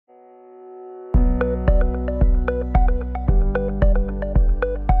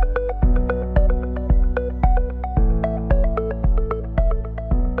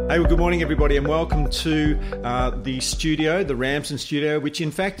Hey, well, good morning, everybody, and welcome to the studio, the Ramsden studio, which in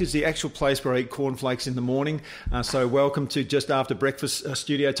fact is the actual place where I eat cornflakes in the morning. So welcome to just after breakfast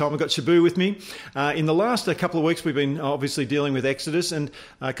studio time. I've got Shabu with me. In the last couple of weeks, we've been obviously dealing with Exodus, and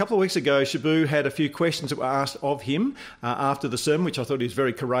a couple of weeks ago, Shabu had a few questions that were asked of him after the sermon, which I thought he was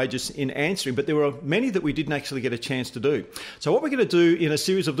very courageous in answering, but there were many that we didn't actually get a chance to do. So what we're going to do in a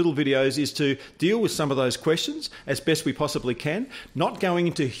series of little videos is to deal with some of those questions as best we possibly can, not going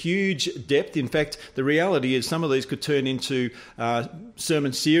into huge depth. In fact, the reality is some of these could turn into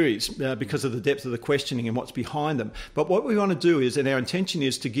sermon series because of the depth of the questioning and what's behind them. But what we want to do is, and our intention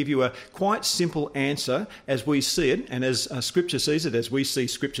is to give you a quite simple answer as we see it, and as Scripture sees it, as we see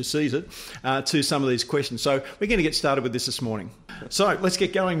Scripture sees it, to some of these questions. So we're going to get started with this morning. So let's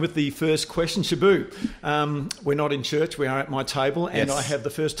get going with the first question. Shabu, we're not in church, we are at my table, and yes. I have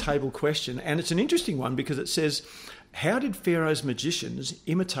the first table question, and it's an interesting one because it says, how did Pharaoh's magicians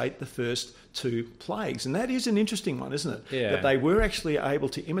imitate the first two plagues? And that is an interesting one, isn't it? Yeah. That they were actually able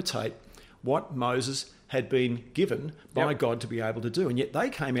to imitate what Moses had been given by God to be able to do. And yet they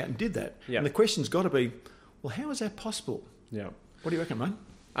came out and did that. Yep. And the question's got to be, well, how is that possible? Yeah. What do you reckon, mate?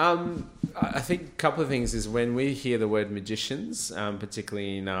 I think a couple of things is when we hear the word magicians,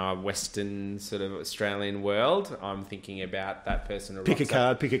 particularly in our Western sort of Australian world, I'm thinking about that person who pick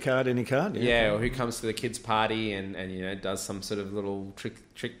a card, any card. Yeah, or who comes to the kids' party and you know does some sort of little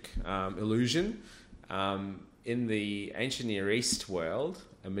trick illusion. In the ancient Near East world,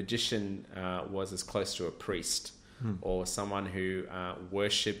 a magician was as close to a priest. Or someone who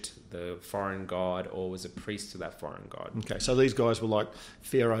worshipped the foreign god or was a priest to that foreign god. Okay, so these guys were like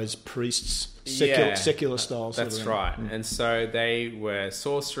Pharaoh's priests, secular style. That's right. And so they were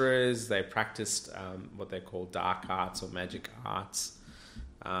sorcerers. They practiced what they call dark arts or magic arts.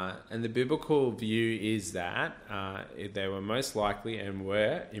 And the biblical view is that they were most likely and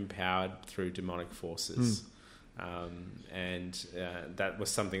were empowered through demonic forces. That was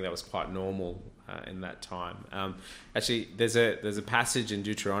something that was quite normal in that time. Actually, there's a passage in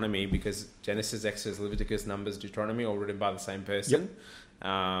Deuteronomy, because Genesis, Exodus, Leviticus, Numbers, Deuteronomy, all written by the same person.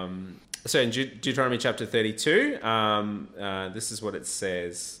 Yep. So in Deuteronomy chapter 32, this is what it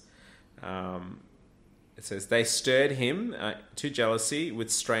says. It says, they stirred him to jealousy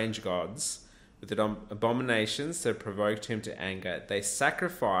with strange gods, with abominations that provoked him to anger. They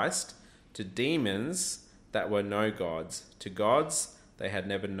sacrificed to demons that were no gods, to gods they had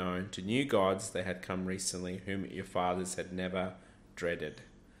never known, to new gods they had come recently, whom your fathers had never dreaded.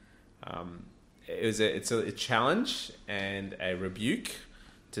 It's a challenge and a rebuke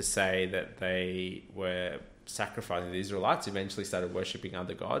to say that they were sacrificing. The Israelites eventually started worshipping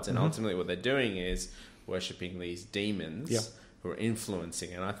other gods, and ultimately what they're doing is worshipping these demons who are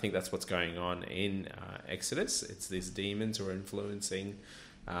influencing. And I think that's what's going on in Exodus. It's these demons who are influencing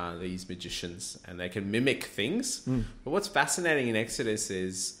these magicians, and they can mimic things. But what's fascinating in Exodus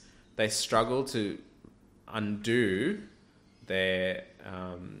is they struggle to undo their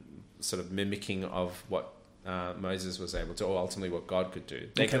sort of mimicking of what Moses was able to, or ultimately what God could do.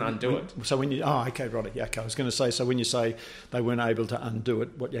 They can undo it. So when you... Oh, okay, right. Yeah, okay. I was going to say, so when you say they weren't able to undo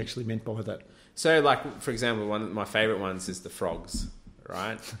it, what you actually meant by that? So, like, for example, one of my favourite ones is the frogs.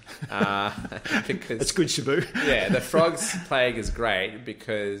 Right? Because it's good, Shabu. Yeah, the frogs plague is great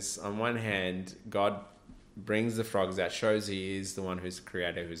because on one hand, God brings the frogs out, shows he is the one who's the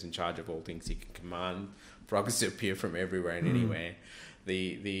creator, who's in charge of all things. He can command frogs to appear from everywhere and anywhere.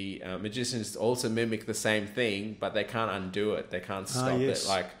 The magicians also mimic the same thing, but they can't undo it. They can't stop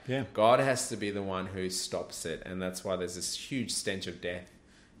it. God has to be the one who stops it, and that's why there's this huge stench of death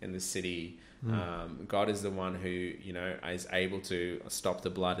in the city. God is the one who, you know, is able to stop the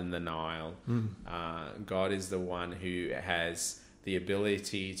blood in the Nile. God is the one who has the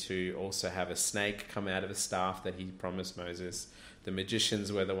ability to also have a snake come out of a staff that he promised Moses. The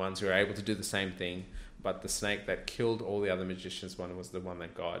magicians were the ones who were able to do the same thing, but the snake that killed all the other magicians, one was the one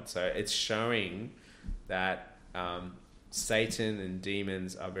that God. So it's showing that Satan and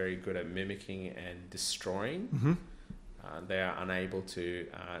demons are very good at mimicking and destroying. They are unable to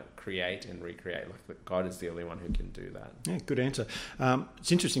create and recreate. Like God is the only one who can do that. Yeah, good answer.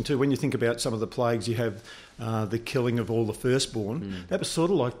 It's interesting too, when you think about some of the plagues, you have the killing of all the firstborn. That was sort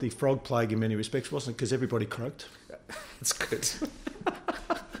of like the frog plague in many respects, wasn't it? Because everybody croaked. That's good.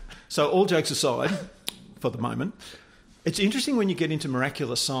 So all jokes aside, for the moment, it's interesting when you get into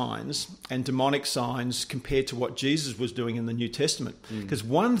miraculous signs and demonic signs compared to what Jesus was doing in the New Testament. Because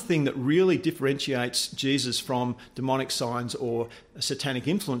one thing that really differentiates Jesus from demonic signs or satanic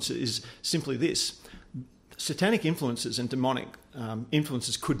influence is simply this. satanic influences and demonic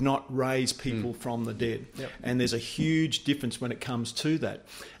influences could not raise people from the dead. Yep. And there's a huge difference when it comes to that.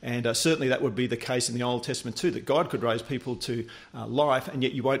 And certainly that would be the case in the Old Testament too, that God could raise people to life, and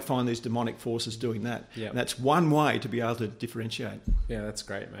yet you won't find these demonic forces doing that. Yep. And that's one way to be able to differentiate. Yeah, that's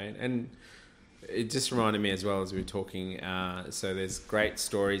great, mate. And it just reminded me as well as we were talking, so there's great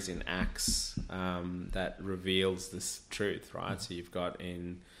stories in Acts that reveals this truth, right? So you've got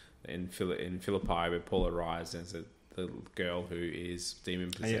in Philippi where Paul arrives as the girl who is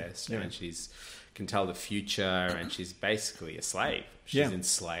demon possessed, and she's can tell the future, and she's basically a slave. She's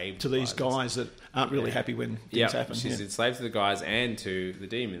enslaved to these guys that aren't really happy when things happen. She's enslaved to the guys and to the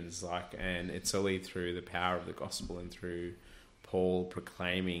demons, and it's only through the power of the gospel and through Paul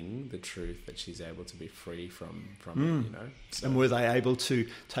proclaiming the truth that she's able to be free from it, you know. So, and were they able to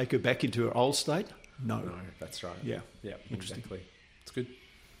take her back into her old state? No, that's right. Yeah, Exactly. It's good.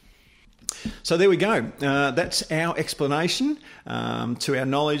 So there we go. That's our explanation to our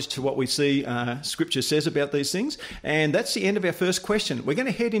knowledge, to what we see Scripture says about these things. And that's the end of our first question. We're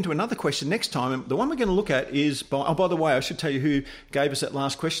going to head into another question next time. And the one we're going to look at is by the way, I should tell you who gave us that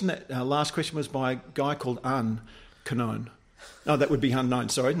last question. That last question was by a guy called Unknown. Oh, that would be unknown.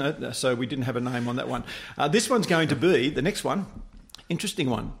 Sorry. No, so we didn't have a name on that one. This one's going to be, the next one, interesting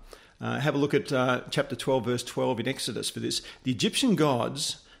one. Have a look at chapter 12, verse 12 in Exodus for this. The Egyptian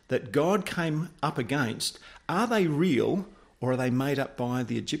gods that God came up against, are they real or are they made up by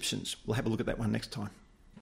the Egyptians? We'll have a look at that one next time.